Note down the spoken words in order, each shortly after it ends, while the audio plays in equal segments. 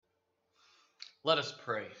Let us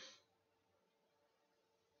pray.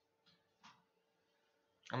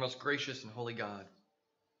 Our most gracious and holy God,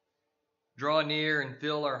 draw near and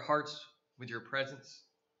fill our hearts with your presence.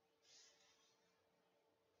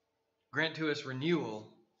 Grant to us renewal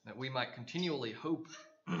that we might continually hope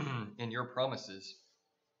in your promises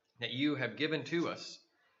that you have given to us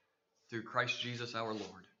through Christ Jesus our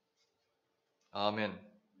Lord. Amen.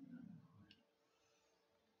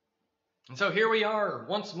 And so here we are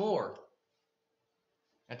once more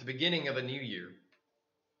at the beginning of a new year.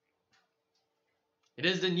 It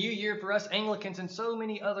is the new year for us Anglicans and so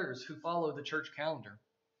many others who follow the church calendar.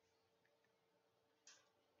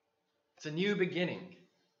 It's a new beginning,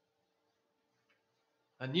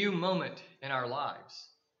 a new moment in our lives.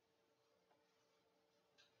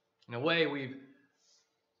 In a way, we've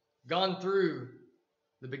gone through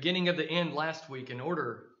the beginning of the end last week in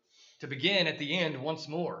order to begin at the end once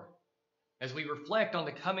more, as we reflect on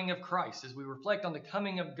the coming of Christ, as we reflect on the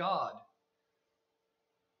coming of God.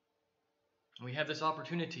 We have this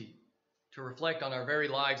opportunity to reflect on our very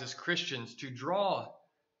lives as Christians, to draw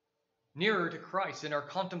nearer to Christ in our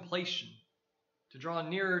contemplation, to draw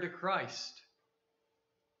nearer to Christ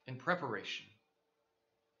in preparation.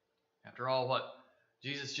 After all, what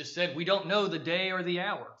Jesus just said, we don't know the day or the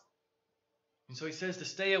hour. And so he says to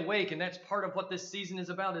stay awake, and that's part of what this season is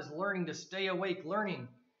about, is learning to stay awake, learning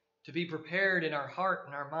to be prepared in our heart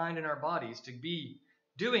and our mind and our bodies, to be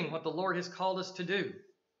doing what the Lord has called us to do.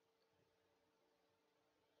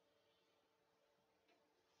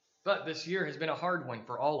 But this year has been a hard one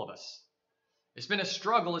for all of us. It's been a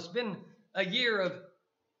struggle. It's been a year of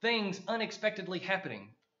things unexpectedly happening.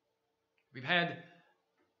 We've had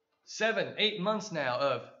 7, 8 months now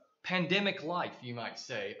of pandemic life, you might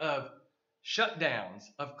say, of shutdowns,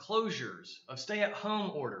 of closures, of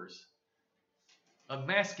stay-at-home orders, of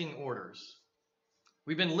masking orders.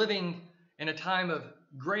 We've been living in a time of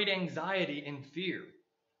great anxiety and fear.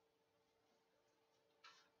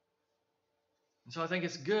 And so I think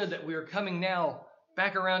it's good that we are coming now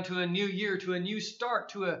back around to a new year, to a new start,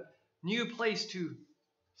 to a new place to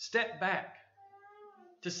step back,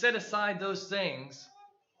 to set aside those things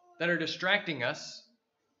that are distracting us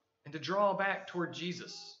and to draw back toward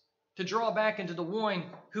Jesus, to draw back into the one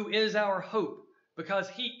who is our hope, because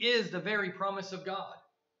he is the very promise of God.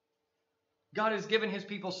 God has given his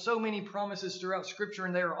people so many promises throughout Scripture,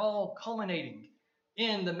 and they are all culminating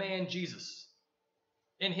in the man Jesus,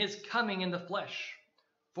 in his coming in the flesh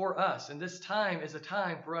for us. And this time is a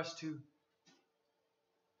time for us to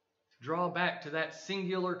draw back to that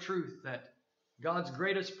singular truth that God's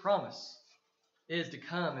greatest promise is to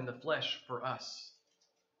come in the flesh for us,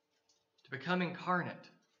 to become incarnate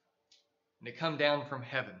and to come down from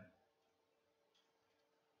heaven.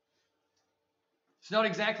 It's not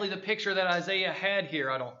exactly the picture that Isaiah had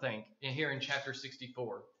here, I don't think, here in chapter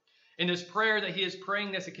 64. In his prayer that he is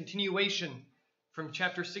praying, that's a continuation from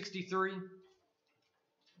chapter 63.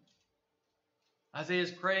 Isaiah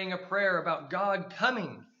is praying a prayer about God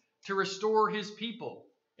coming to restore his people.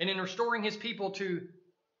 And in restoring his people, to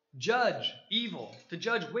judge evil, to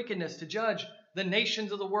judge wickedness, to judge the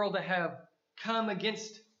nations of the world that have come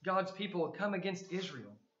against God's people, come against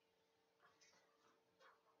Israel.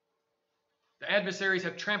 The adversaries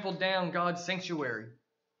have trampled down God's sanctuary.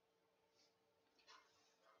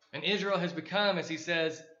 And Israel has become, as he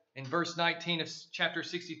says in verse 19 of chapter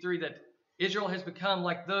 63, that Israel has become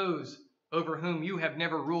like those over whom you have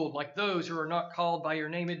never ruled, like those who are not called by your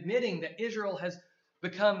name, admitting that Israel has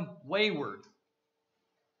become wayward.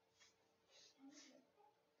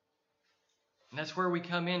 And that's where we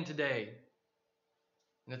come in today.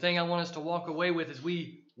 And the thing I want us to walk away with as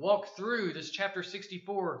we walk through this chapter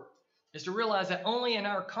 64 is to realize that only in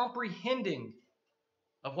our comprehending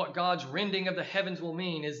of what God's rending of the heavens will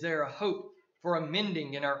mean is there a hope for a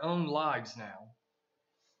mending in our own lives now.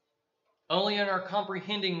 Only in our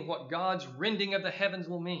comprehending what God's rending of the heavens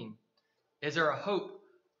will mean is there a hope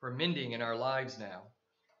for mending in our lives now.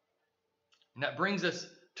 And that brings us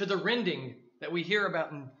to the rending that we hear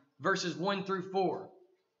about in verses 1 through 4.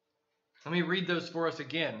 Let me read those for us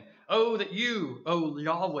again. Oh, that you, O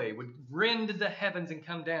Yahweh, would rend the heavens and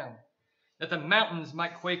come down, that the mountains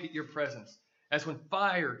might quake at your presence, as when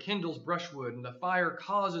fire kindles brushwood and the fire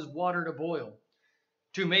causes water to boil,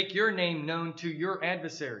 to make your name known to your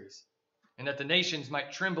adversaries, and that the nations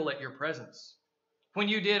might tremble at your presence. When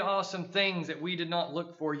you did awesome things that we did not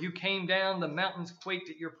look for, you came down, the mountains quaked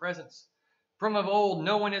at your presence. From of old,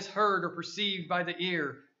 no one has heard or perceived by the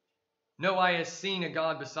ear. No eye has seen a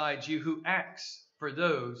God besides you who acts for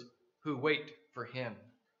those who wait for him.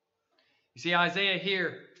 You see, Isaiah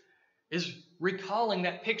here is recalling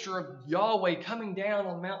that picture of Yahweh coming down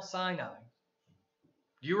on Mount Sinai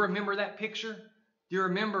Do you remember that picture? Do you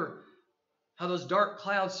remember how those dark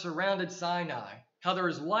clouds surrounded Sinai? How there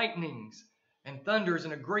was lightnings and thunders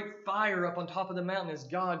and a great fire up on top of the mountain as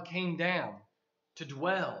God came down to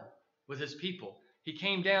dwell with his people. He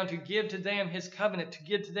came down to give to them his covenant, to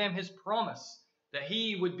give to them his promise that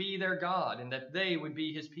he would be their God and that they would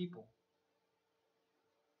be his people.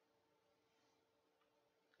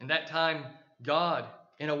 And that time, God,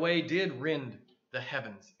 in a way, did rend the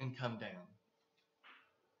heavens and come down.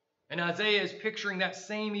 And Isaiah is picturing that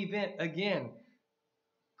same event again,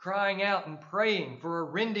 crying out and praying for a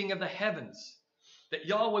rending of the heavens, that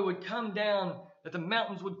Yahweh would come down, that the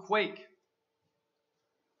mountains would quake,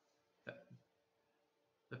 that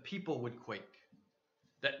the people would quake,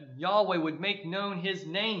 that Yahweh would make known his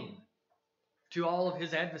name to all of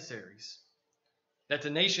his adversaries, that the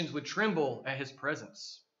nations would tremble at his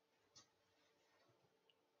presence.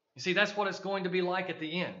 You see, that's what it's going to be like at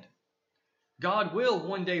the end. God will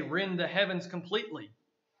one day rend the heavens completely.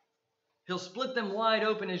 He'll split them wide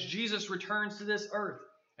open as Jesus returns to this earth,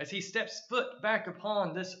 as he steps foot back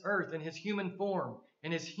upon this earth in his human form,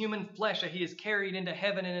 in his human flesh that he has carried into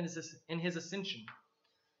heaven and in his ascension.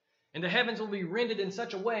 And the heavens will be rended in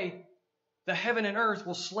such a way that heaven and earth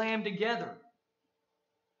will slam together,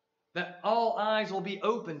 that all eyes will be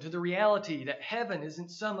open to the reality that heaven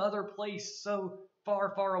isn't some other place so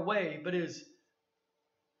far, far away, but is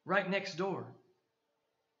right next door.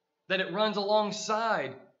 That it runs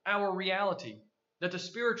alongside our reality. That the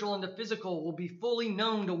spiritual and the physical will be fully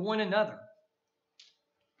known to one another.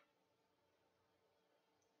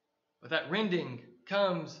 But that rending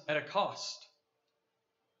comes at a cost.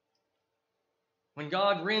 When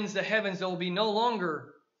God rends the heavens, there will be no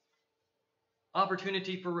longer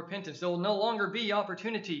opportunity for repentance. There will no longer be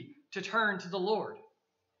opportunity to turn to the Lord.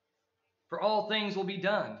 For all things will be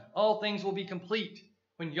done. All things will be complete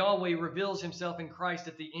when Yahweh reveals himself in Christ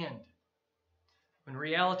at the end. When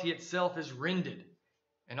reality itself is rended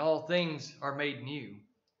and all things are made new.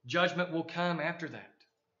 Judgment will come after that.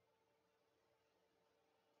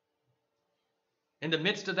 In the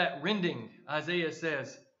midst of that rending, Isaiah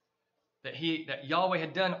says that Yahweh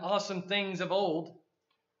had done awesome things of old.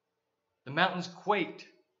 The mountains quaked,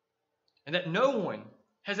 and that no one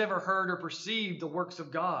has ever heard or perceived the works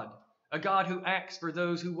of God, a God who acts for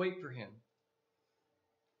those who wait for him.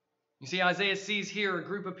 You see, Isaiah sees here a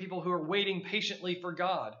group of people who are waiting patiently for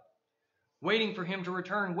God, waiting for him to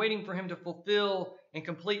return, waiting for him to fulfill and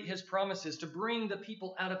complete his promises, to bring the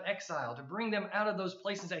people out of exile, to bring them out of those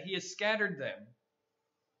places that he has scattered them.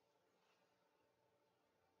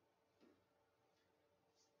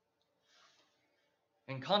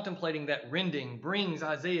 And contemplating that rending brings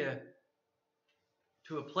Isaiah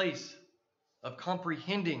to a place of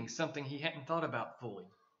comprehending something he hadn't thought about fully.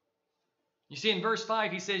 You see, in verse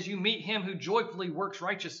 5, he says, "You meet him who joyfully works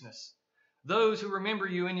righteousness, those who remember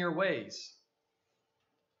you in your ways."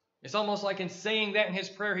 It's almost like in saying that in his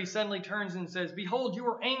prayer, he suddenly turns and says, "Behold, you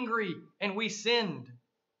were angry, and we sinned." It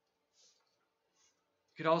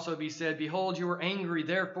could also be said, "Behold, you were angry,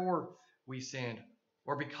 therefore we sinned,"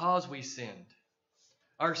 or "because we sinned."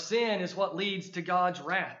 Our sin is what leads to God's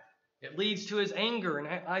wrath. It leads to his anger, and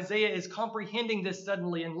Isaiah is comprehending this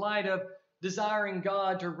suddenly in light of desiring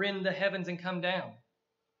God to rend the heavens and come down.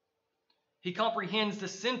 He comprehends the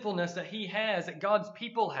sinfulness that he has, that God's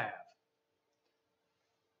people have.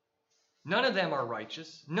 None of them are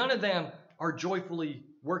righteous. None of them are joyfully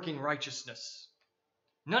working righteousness.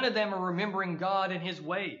 None of them are remembering God and his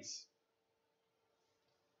ways.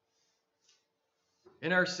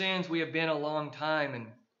 In our sins we have been a long time,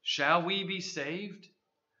 and shall we be saved?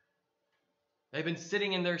 They've been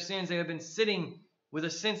sitting in their sins. They have been sitting with a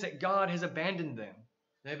sense that God has abandoned them.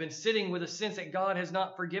 They've been sitting with a sense that God has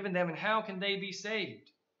not forgiven them. And how can they be saved?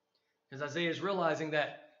 Because Isaiah is realizing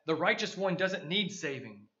that the righteous one doesn't need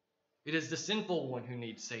saving. It is the sinful one who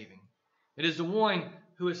needs saving. It is the one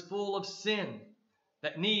who is full of sin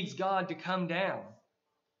that needs God to come down.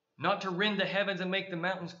 Not to rend the heavens and make the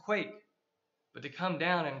mountains quake, but to come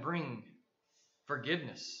down and bring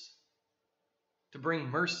forgiveness, to bring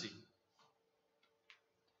mercy.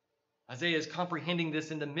 Isaiah is comprehending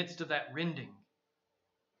this in the midst of that rending.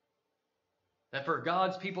 That for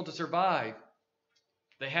God's people to survive,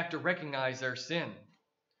 they have to recognize their sin.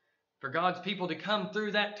 For God's people to come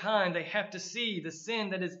through that time, they have to see the sin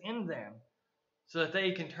that is in them so that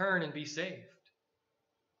they can turn and be saved.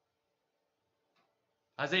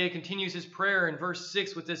 Isaiah continues his prayer in verse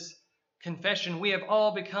 6 with this confession: "We have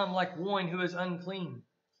all become like one who is unclean,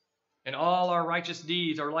 and all our righteous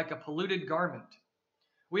deeds are like a polluted garment.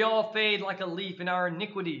 We all fade like a leaf, and our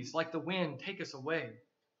iniquities, like the wind, take us away.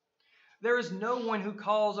 There is no one who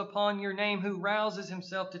calls upon your name who rouses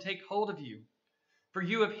himself to take hold of you. For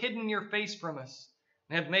you have hidden your face from us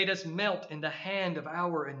and have made us melt in the hand of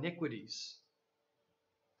our iniquities.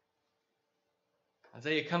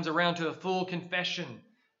 Isaiah comes around to a full confession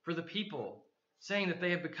for the people, saying that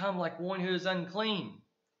they have become like one who is unclean.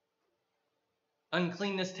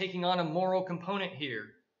 Uncleanness taking on a moral component here.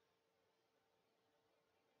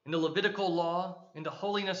 In the Levitical law, in the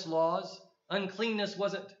holiness laws, uncleanness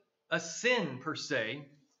wasn't a sin per se,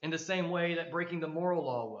 in the same way that breaking the moral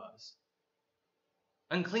law was.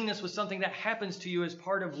 Uncleanness was something that happens to you as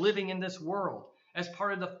part of living in this world, as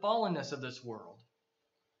part of the fallenness of this world.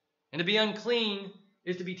 And to be unclean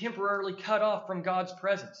is to be temporarily cut off from God's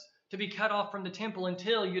presence, to be cut off from the temple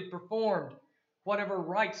until you'd performed whatever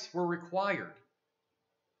rites were required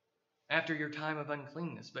after your time of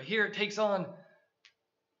uncleanness. But here it takes on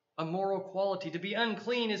a moral quality. To be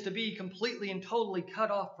unclean is to be completely and totally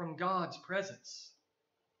cut off from God's presence.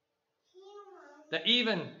 That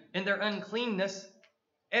even in their uncleanness,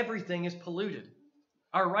 everything is polluted.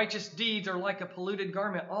 Our righteous deeds are like a polluted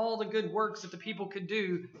garment. All the good works that the people could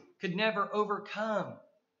do could never overcome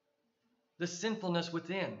the sinfulness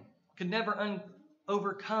within, could never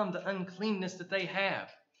overcome the uncleanness that they have.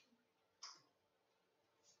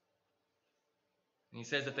 And he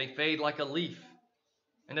says that they fade like a leaf,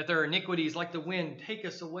 and that their iniquities, like the wind, take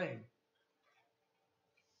us away.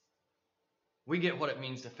 We get what it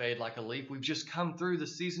means to fade like a leaf. We've just come through the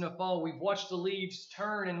season of fall. We've watched the leaves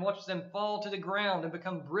turn and watched them fall to the ground and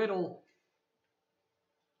become brittle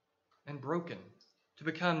and broken, to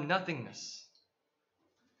become nothingness.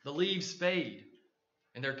 The leaves fade,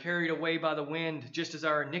 and they're carried away by the wind, just as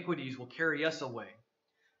our iniquities will carry us away.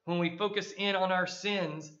 When we focus in on our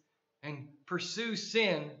sins and pursue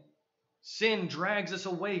sin, sin drags us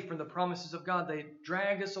away from the promises of God. They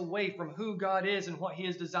drag us away from who God is and what He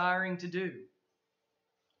is desiring to do.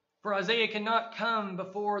 For Isaiah cannot come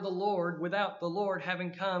before the Lord without the Lord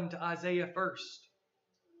having come to Isaiah first.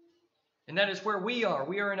 And that is where we are.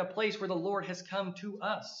 We are in a place where the Lord has come to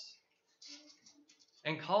us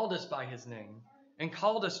and called us by His name and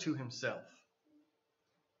called us to Himself,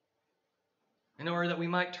 in order that we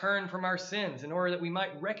might turn from our sins, in order that we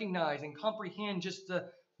might recognize and comprehend just the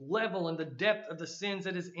level and the depth of the sins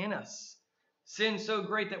that is in us. Sin so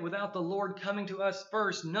great that without the Lord coming to us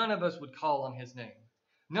first, none of us would call on His name.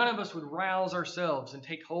 None of us would rouse ourselves and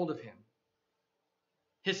take hold of Him.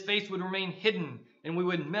 His face would remain hidden, and we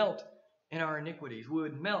would melt in our iniquities. We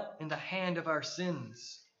would melt in the hand of our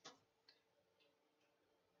sins.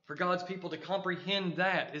 For God's people to comprehend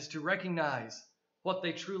that is to recognize what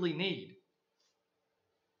they truly need.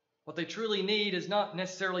 What they truly need is not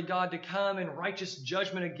necessarily God to come in righteous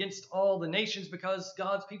judgment against all the nations, because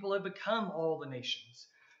God's people have become all the nations.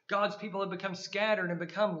 God's people have become scattered and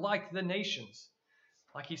become like the nations.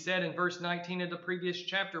 Like He said in verse 19 of the previous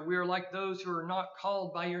chapter, we are like those who are not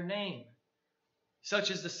called by your name.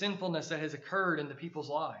 Such is the sinfulness that has occurred in the people's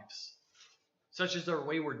lives. Such is their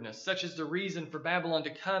waywardness. Such is the reason for Babylon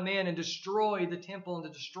to come in and destroy the temple and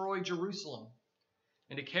to destroy Jerusalem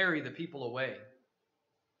and to carry the people away.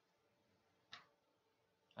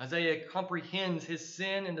 Isaiah comprehends his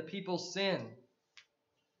sin and the people's sin.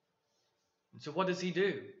 And so what does he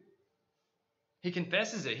do? He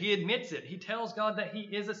confesses it. He admits it. He tells God that he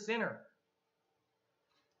is a sinner.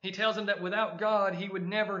 He tells him that without God, he would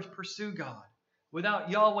never pursue God. Without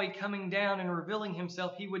Yahweh coming down and revealing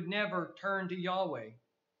Himself, he would never turn to Yahweh.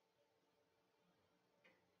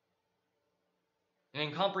 And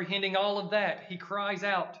in comprehending all of that, he cries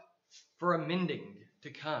out for a mending to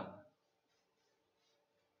come.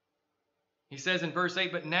 He says in verse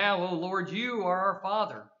 8, "But now, O Lord, you are our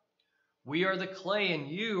Father. We are the clay and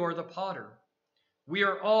you are the potter. We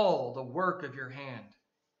are all the work of your hand.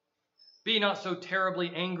 Be not so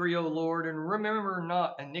terribly angry, O Lord, and remember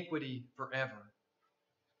not iniquity forever."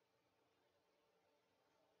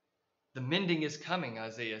 The mending is coming,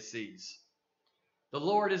 Isaiah sees. The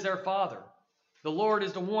Lord is their Father. The Lord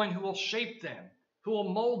is the one who will shape them, who will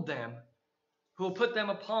mold them, who will put them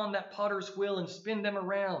upon that potter's wheel and spin them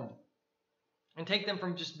around and take them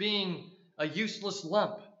from just being a useless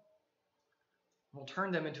lump. Will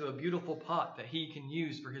turn them into a beautiful pot that He can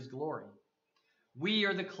use for His glory. We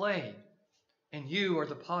are the clay, and you are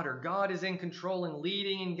the potter. God is in control and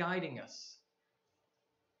leading and guiding us.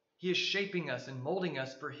 He is shaping us and molding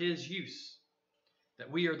us for His use,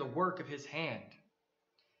 that we are the work of His hand.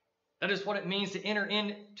 That is what it means to enter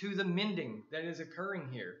into the mending that is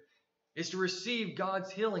occurring here, is to receive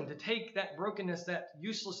God's healing, to take that brokenness, that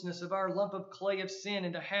uselessness of our lump of clay of sin,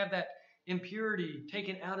 and to have that impurity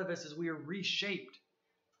taken out of us as we are reshaped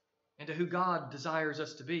into who God desires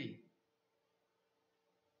us to be.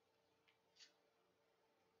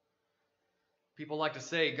 People like to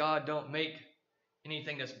say God don't make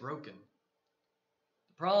anything that's broken.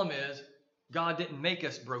 The problem is God didn't make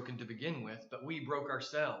us broken to begin with, but we broke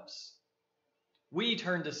ourselves. We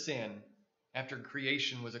turned to sin after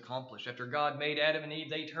creation was accomplished. After God made Adam and Eve,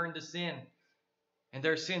 they turned to sin, and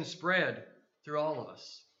their sin spread through all of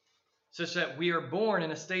us, such that we are born in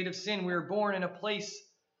a state of sin. We are born in a place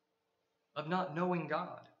of not knowing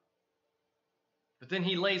God. But then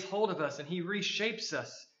He lays hold of us and He reshapes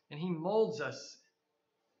us and He molds us,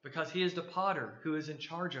 because He is the potter who is in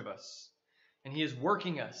charge of us. And He is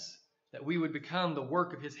working us that we would become the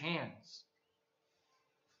work of His hands.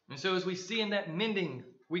 And so as we see in that mending,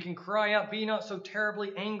 we can cry out, "Be not so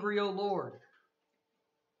terribly angry, O Lord.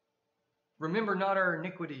 Remember not our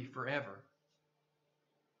iniquity forever."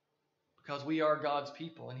 Because we are God's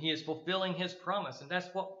people and He is fulfilling His promise. And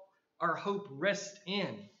that's what our hope rests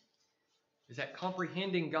in, is that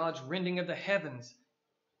comprehending God's rending of the heavens,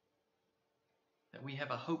 that we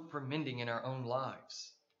have a hope for mending in our own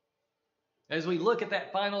lives. As we look at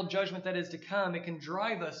that final judgment that is to come, it can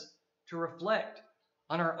drive us to reflect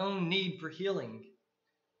on our own need for healing,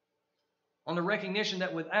 on the recognition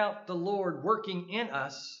that without the Lord working in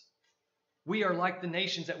us, we are like the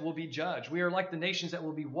nations that will be judged. We are like the nations that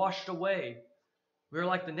will be washed away. We are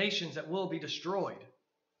like the nations that will be destroyed,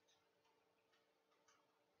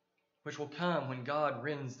 which will come when God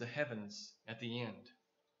rends the heavens at the end.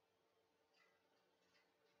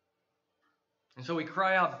 And so we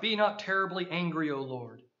cry out, "Be not terribly angry, O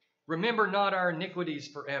Lord. Remember not our iniquities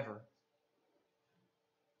forever."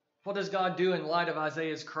 What does God do in light of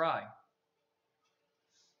Isaiah's cry?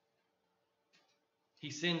 He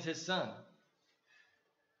sends His Son.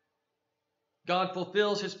 God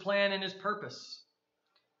fulfills His plan and His purpose.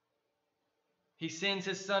 He sends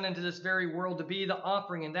His Son into this very world to be the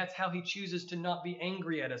offering, and that's how He chooses to not be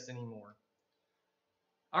angry at us anymore.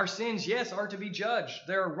 Our sins, yes, are to be judged.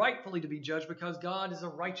 They are rightfully to be judged because God is a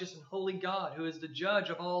righteous and holy God who is the judge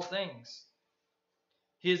of all things.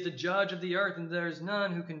 He is the judge of the earth, and there is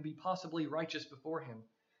none who can be possibly righteous before Him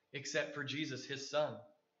except for Jesus, His Son.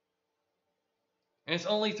 And it's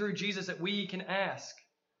only through Jesus that we can ask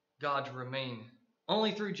God to remain.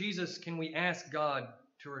 Only through Jesus can we ask God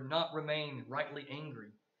to not remain rightly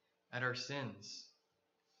angry at our sins.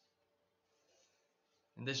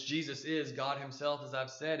 And this Jesus is God Himself, as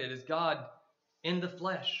I've said. It is God in the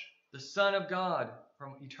flesh, the Son of God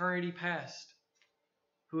from eternity past,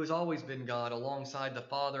 who has always been God alongside the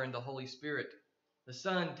Father and the Holy Spirit. The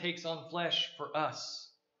Son takes on flesh for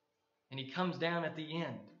us, and He comes down at the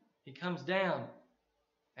end. He comes down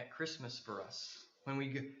at Christmas for us, when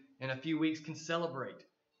we in a few weeks can celebrate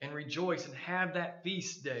and rejoice and have that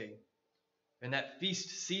feast day and that feast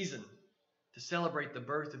season to celebrate the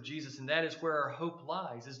birth of Jesus. And that is where our hope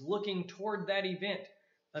lies, is looking toward that event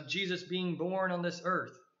of Jesus being born on this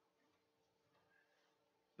earth.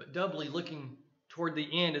 But doubly looking toward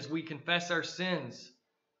the end as we confess our sins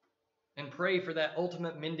and pray for that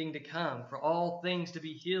ultimate mending to come, for all things to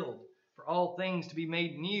be healed, for all things to be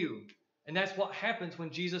made new. And that's what happens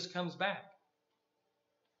when Jesus comes back.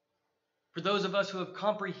 For those of us who have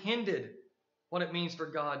comprehended what it means for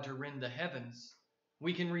God to rend the heavens,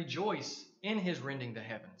 we can rejoice in His rending the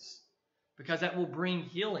heavens, because that will bring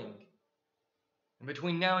healing. And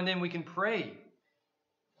between now and then we can pray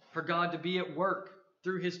for God to be at work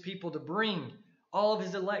through His people, to bring all of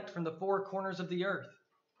His elect from the four corners of the earth,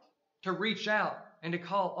 to reach out and to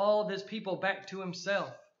call all of His people back to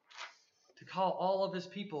Himself, to call all of His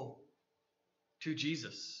people to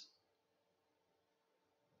Jesus.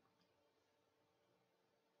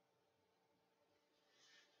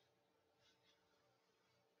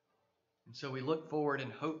 And so we look forward in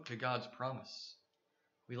hope to God's promise.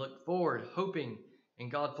 We look forward hoping in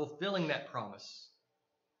God fulfilling that promise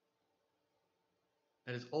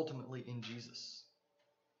that is ultimately in Jesus.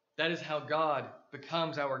 That is how God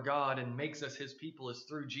becomes our God and makes us His people, is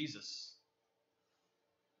through Jesus.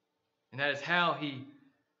 And that is how He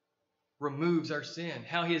removes our sin,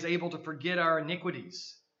 how He is able to forget our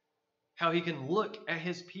iniquities, how He can look at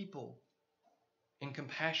His people in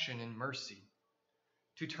compassion and mercy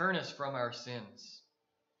to turn us from our sins.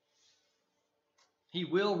 He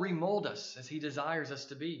will remold us as He desires us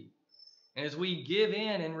to be. And as we give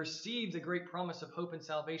in and receive the great promise of hope and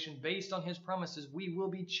salvation based on His promises, we will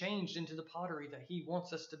be changed into the pottery that He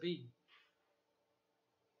wants us to be.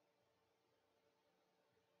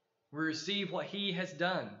 We receive what He has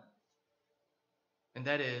done, and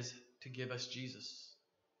that is to give us Jesus,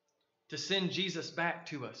 to send Jesus back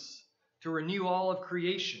to us, to renew all of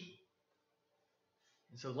creation.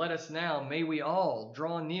 And so let us now, may we all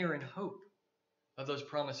draw near in hope of those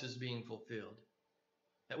promises being fulfilled,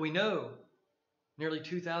 that we know Nearly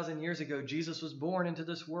 2,000 years ago, Jesus was born into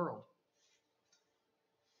this world.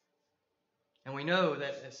 And we know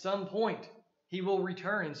that at some point he will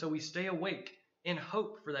return, and so we stay awake in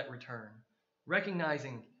hope for that return,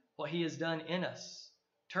 recognizing what he has done in us,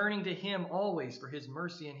 turning to him always for his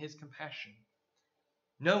mercy and his compassion,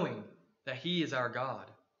 knowing that he is our God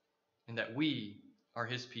and that we are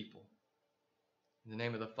his people. In the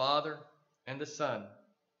name of the Father, and the Son,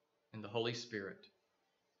 and the Holy Spirit.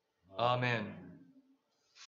 Amen.